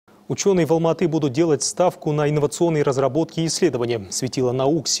Ученые в Алматы будут делать ставку на инновационные разработки и исследования. Светила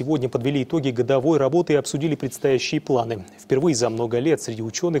наук сегодня подвели итоги годовой работы и обсудили предстоящие планы. Впервые за много лет среди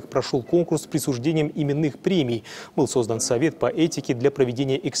ученых прошел конкурс с присуждением именных премий. Был создан совет по этике для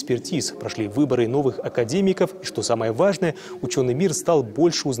проведения экспертиз. Прошли выборы новых академиков. И что самое важное, ученый мир стал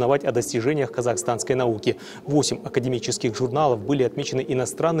больше узнавать о достижениях казахстанской науки. 8 академических журналов были отмечены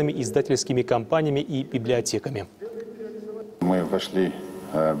иностранными издательскими компаниями и библиотеками. Мы вошли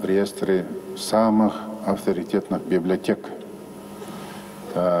в реестры самых авторитетных библиотек,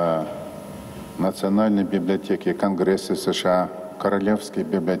 национальной библиотеки Конгресса США, Королевской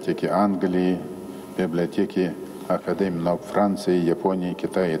библиотеки Англии, библиотеки Академии наук Франции, Японии,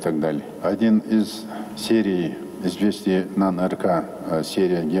 Китая и так далее. Один из серий известий на НРК,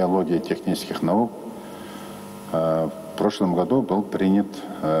 серия геологии и технических наук, в прошлом году был принят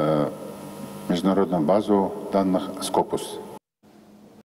в международную базу данных Scopus.